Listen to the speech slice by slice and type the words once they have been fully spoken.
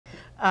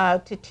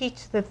to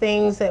teach the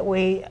things that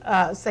we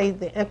say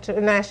the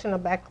International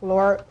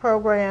Baccalaureate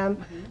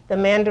Program, the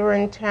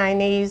Mandarin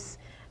Chinese,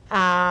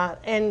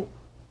 and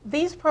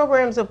these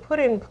programs are put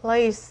in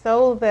place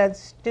so that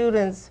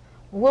students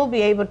will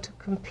be able to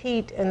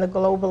compete in the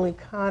global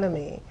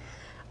economy.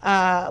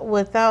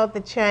 Without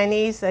the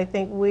Chinese, I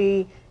think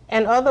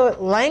and other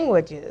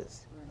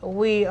languages,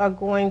 we are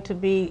going to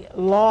be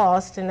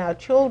lost, and our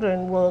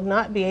children will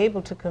not be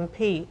able to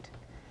compete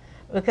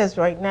because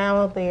right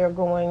now they are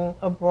going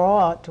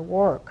abroad to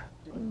work.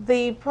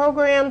 The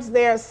programs,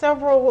 there are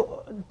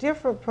several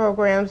different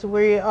programs.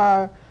 We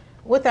are,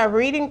 with our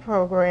reading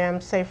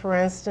program, say for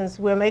instance,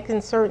 we're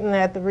making certain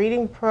that the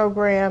reading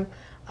program,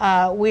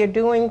 we're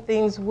doing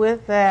things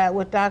with that,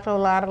 with Dr.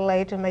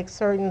 Oladile, to make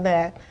certain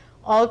that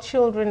all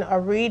children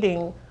are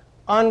reading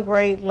on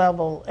grade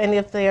level. And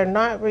if they are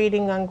not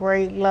reading on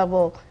grade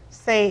level,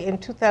 say in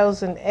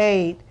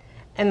 2008,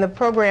 and the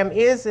program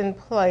is in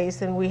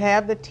place and we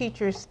have the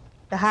teachers,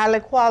 the highly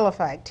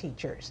qualified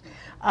teachers,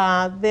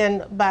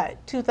 then by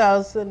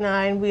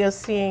 2009 we are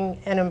seeing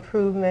an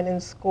improvement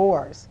in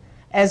scores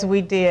as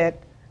we did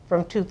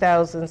from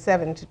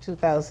 2007 to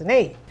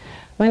 2008.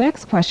 My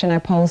next question I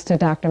posed to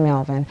Dr.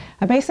 Melvin,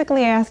 I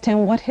basically asked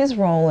him what his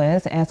role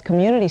is as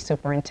community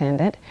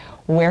superintendent,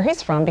 where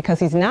he's from because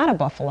he's not a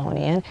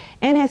Buffalonian,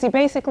 and has he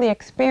basically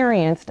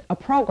experienced a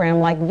program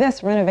like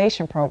this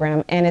renovation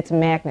program and its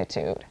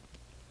magnitude?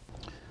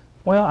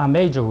 Well, our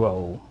major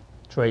role,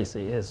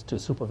 Tracy, is to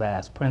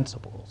supervise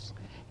principals.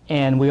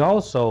 And we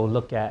also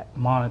look at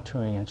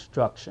monitoring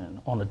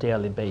instruction on a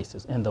daily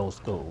basis in those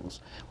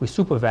schools. We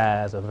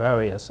supervise a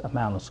various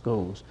amount of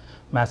schools.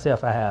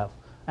 Myself,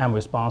 I'm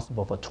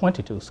responsible for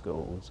 22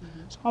 schools.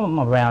 So I'm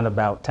around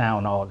about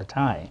town all the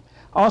time.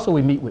 Also,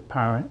 we meet with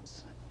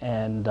parents,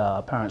 and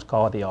parents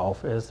call the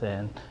office,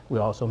 and we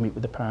also meet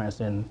with the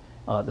parents in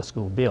the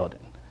school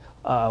building.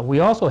 We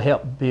also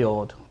help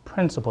build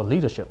principal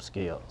leadership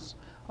skills.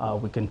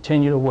 We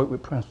continue to work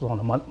with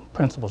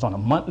principals on a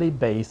monthly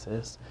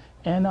basis,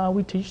 and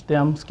we teach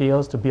them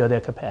skills to build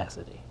their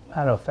capacity.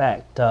 Matter of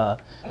fact,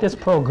 this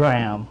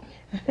program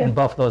in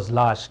Buffalo is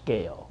large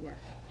scale,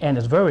 and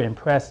it's very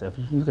impressive.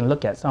 You can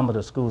look at some of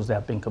the schools that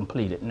have been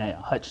completed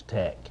now. Hutch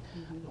Tech,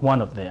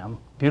 one of them,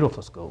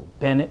 beautiful school.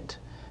 Bennett,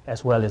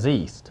 as well as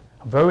East.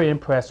 I'm very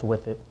impressed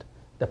with it.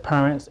 The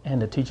parents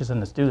and the teachers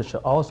and the students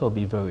should also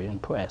be very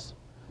impressed.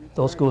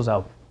 Those schools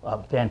are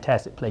a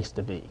fantastic place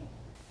to be.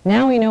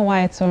 Now we know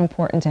why it's so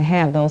important to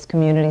have those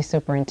community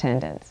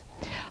superintendents.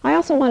 I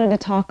also wanted to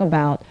talk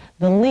about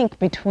the link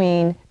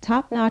between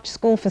top-notch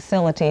school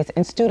facilities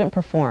and student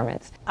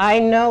performance. I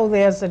know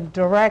there's a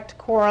direct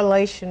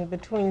correlation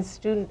between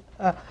student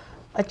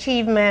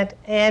achievement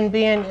and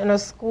being in a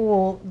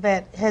school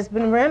that has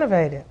been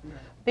renovated,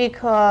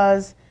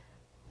 because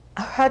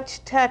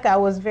Hutch Tech, I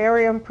was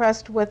very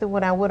impressed with it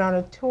when I went on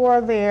a tour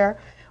there,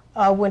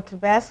 went to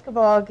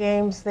basketball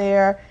games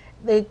there.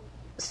 The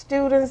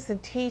students, the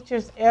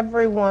teachers,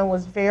 everyone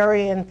was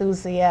very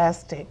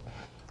enthusiastic.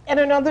 And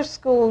another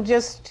school,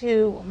 just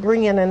to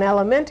bring in an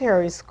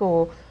elementary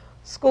school,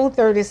 School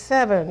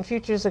 37,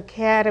 Futures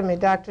Academy,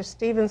 Dr.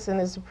 Stevenson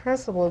is the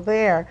principal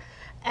there.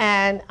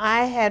 And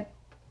I had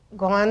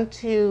gone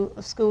to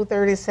School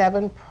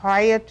 37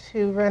 prior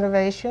to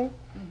renovation.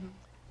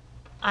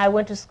 I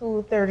went to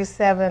School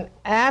 37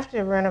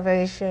 after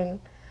renovation,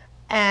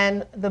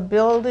 and the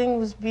building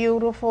was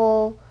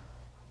beautiful.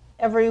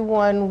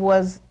 Everyone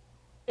was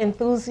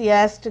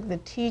enthusiastic. The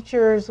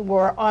teachers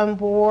were on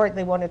board.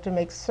 They wanted to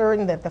make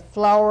certain that the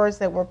flowers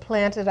that were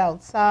planted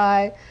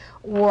outside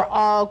were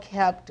all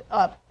kept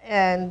up.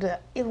 And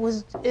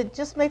it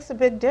just makes a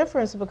big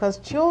difference, because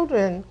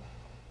children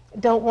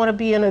don't want to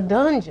be in a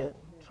dungeon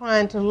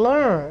trying to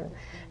learn.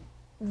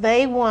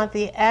 They want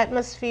the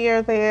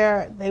atmosphere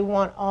there. They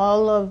want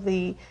all of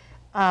the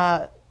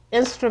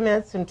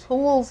instruments and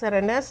tools that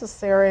are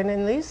necessary. And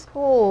in these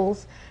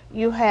schools,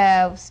 you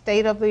have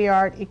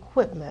state-of-the-art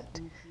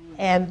equipment.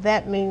 And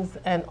that means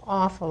an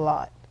awful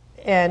lot.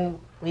 And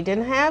we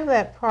didn't have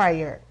that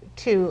prior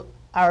to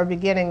our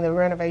beginning the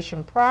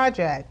renovation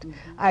project.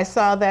 I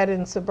saw that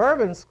in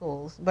suburban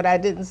schools, but I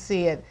didn't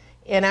see it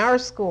in our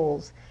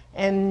schools.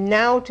 And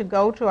now to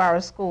go to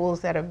our schools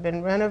that have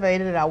been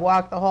renovated, I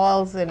walk the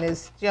halls and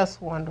it's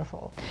just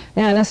wonderful.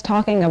 Now, in us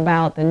talking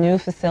about the new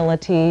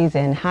facilities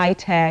and high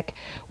tech,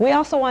 we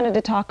also wanted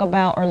to talk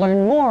about or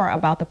learn more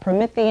about the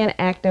Promethean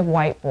active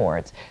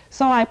whiteboards.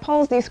 So I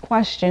posed these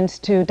questions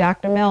to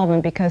Dr.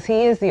 Melvin because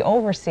he is the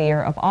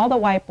overseer of all the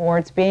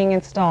whiteboards being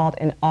installed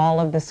in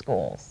all of the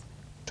schools.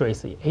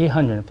 Tracy,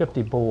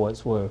 850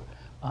 boards were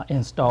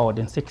installed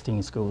in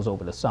 16 schools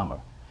over the summer.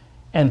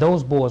 And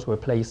those boards were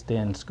placed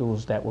in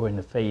schools that were in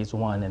the Phase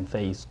 1 and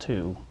Phase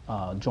 2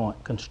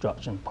 joint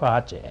construction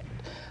project.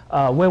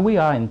 Where we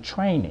are in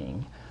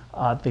training,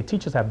 the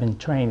teachers have been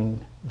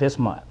training this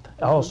month.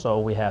 Also,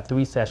 we have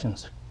 3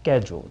 sessions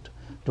scheduled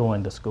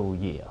during the school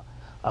year.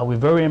 We're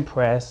very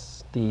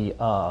impressed.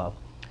 The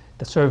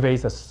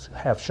surveys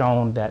have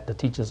shown that the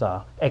teachers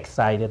are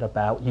excited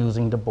about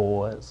using the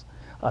boards.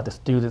 The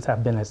students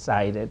have been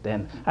excited,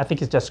 and I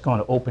think it's just going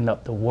to open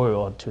up the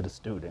world to the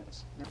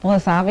students. Well,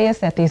 it's obvious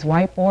that these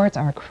whiteboards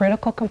are a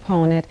critical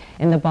component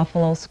in the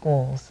Buffalo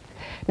schools.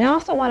 Now, I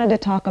also wanted to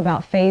talk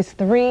about Phase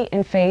 3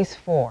 and Phase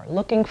 4,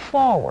 looking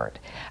forward.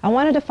 I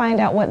wanted to find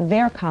out what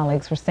their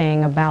colleagues were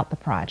saying about the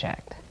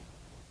project.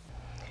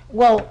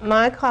 Well,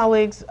 my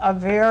colleagues are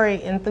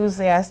very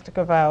enthusiastic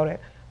about it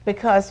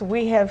because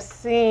we have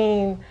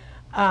seen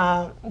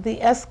the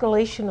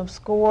escalation of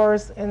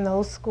scores in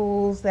those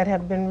schools that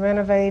have been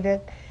renovated.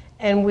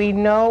 And we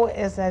know,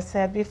 as I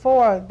said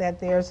before,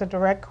 that there's a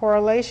direct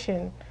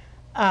correlation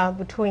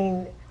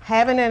between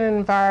having an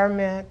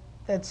environment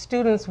that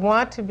students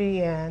want to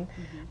be in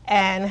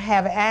and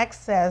have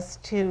access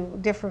to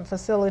different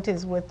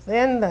facilities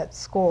within that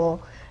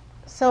school.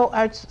 So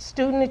our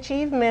student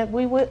achievement,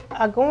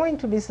 are going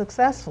to be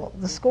successful.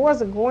 The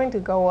scores are going to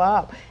go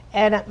up.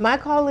 And my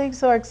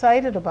colleagues are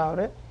excited about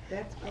it.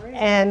 That's great.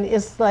 And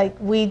it's like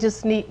we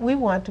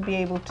want to be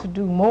able to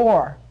do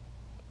more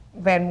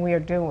than we're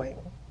doing.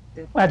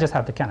 Well, I just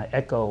have to kind of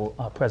echo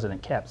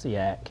President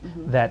Kapciak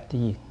that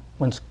the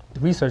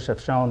research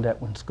has shown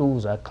that when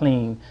schools are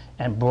clean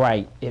and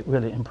bright, it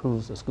really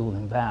improves the school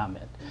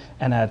environment.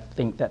 And I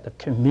think that the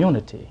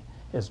community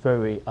is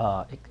very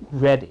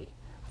ready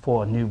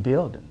for new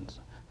buildings.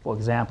 For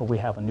example, we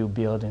have a new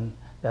building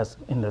that's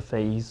in the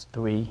Phase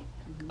 3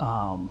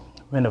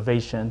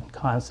 renovation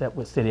concept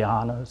with City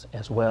Honors,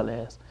 as well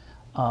as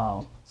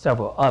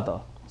several other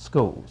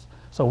schools.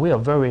 So we are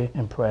very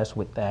impressed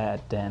with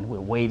that, and we're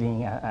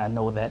waiting. I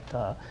know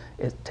that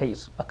it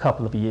takes a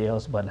couple of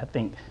years, but I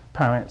think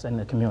parents and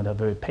the community are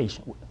very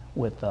patient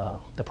with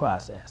the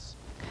process.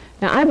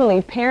 Now, I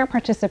believe parent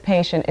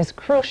participation is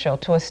crucial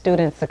to a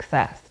student's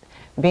success.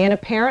 Being a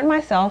parent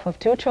myself of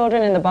 2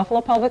 children in the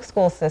Buffalo Public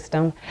School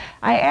System,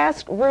 I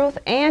asked Ruth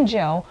and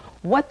Joe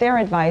what their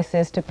advice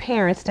is to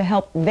parents to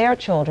help their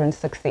children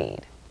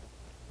succeed.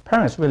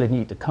 Parents really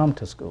need to come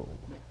to school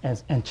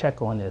and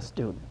check on their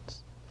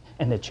students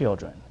and their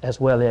children, as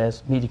well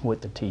as meeting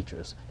with the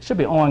teachers. It should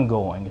be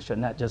ongoing. It should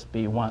not just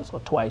be once or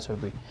twice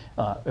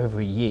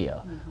every year.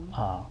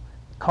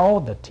 Call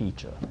the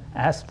teacher,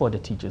 ask for the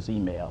teacher's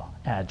email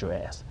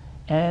address,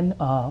 and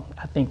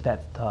I think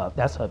that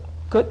that's a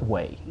good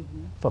way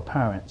for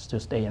parents to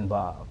stay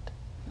involved.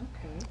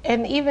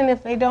 And even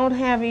if they don't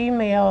have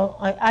email,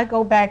 I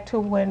go back to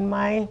when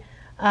my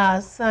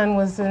son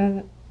was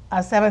in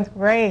 7th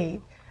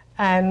grade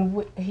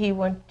and he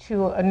went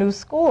to a new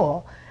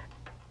school.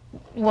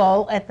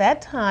 Well, at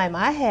that time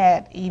I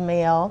had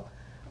email.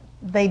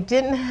 They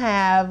didn't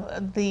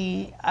have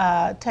the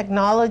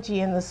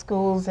technology in the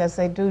schools as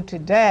they do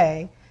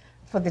today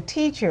for the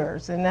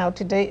teachers, and now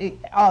today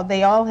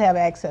they all have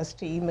access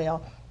to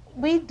email.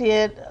 We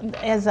did,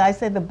 as I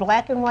said, the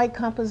black and white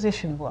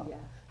composition book. Yeah.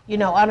 You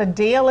know, on a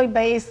daily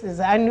basis,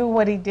 I knew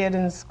what he did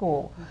in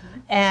school.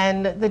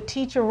 And the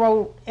teacher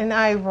wrote and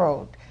I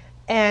wrote.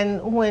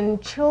 And when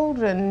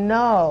children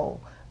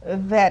know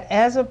that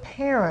as a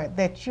parent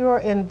that you're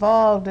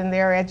involved in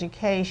their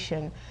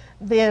education,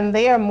 then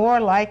they are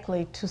more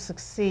likely to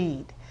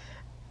succeed.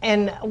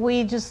 And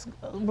we just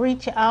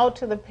reach out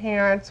to the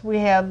parents. We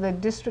have the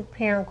District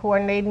Parent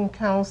Coordinating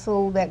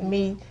Council that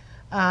meet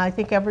I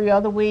think every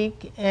other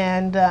week,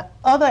 and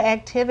other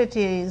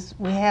activities.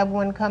 We have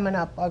one coming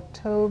up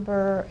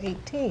October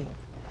 18th,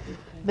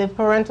 the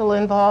parental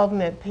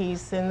involvement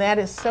piece, and that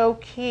is so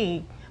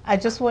key. I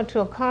just went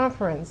to a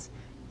conference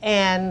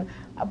and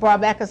I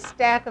brought back a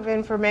stack of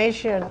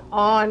information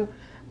on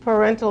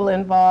parental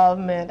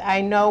involvement. I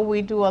know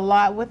we do a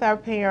lot with our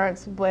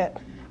parents, but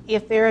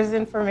if there is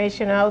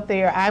information out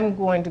there, I'm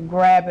going to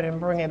grab it and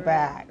bring it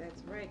back.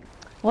 That's right.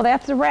 Well,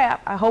 that's a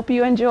wrap. I hope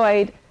you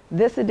enjoyed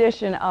this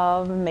edition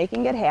of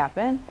Making It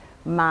Happen,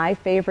 my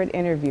favorite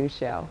interview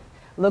show.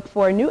 Look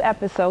for a new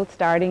episode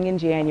starting in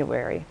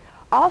January.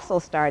 Also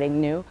starting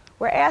new,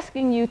 we're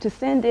asking you to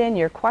send in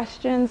your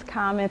questions,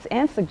 comments,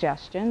 and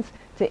suggestions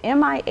to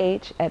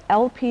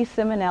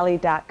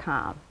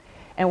mih@lpsimonelli.com.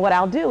 And what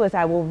I'll do is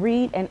I will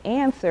read and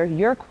answer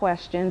your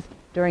questions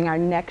during our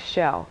next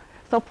show.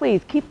 So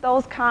please keep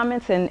those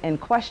comments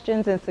and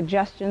questions and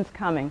suggestions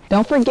coming.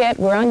 Don't forget,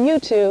 we're on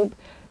YouTube.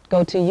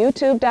 Go to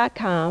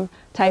youtube.com,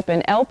 type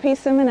in LP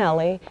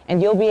Simonelli,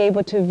 and you'll be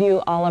able to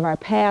view all of our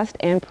past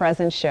and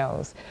present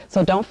shows.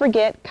 So don't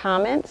forget,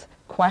 comments,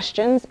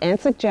 questions, and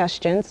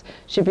suggestions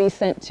should be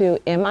sent to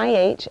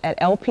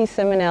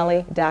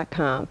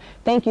mih@lpsimonelli.com.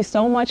 Thank you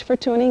so much for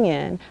tuning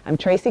in. I'm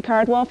Tracy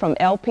Cardwell from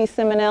LP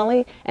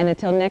Simonelli, and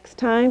until next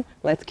time,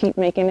 let's keep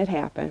making it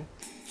happen.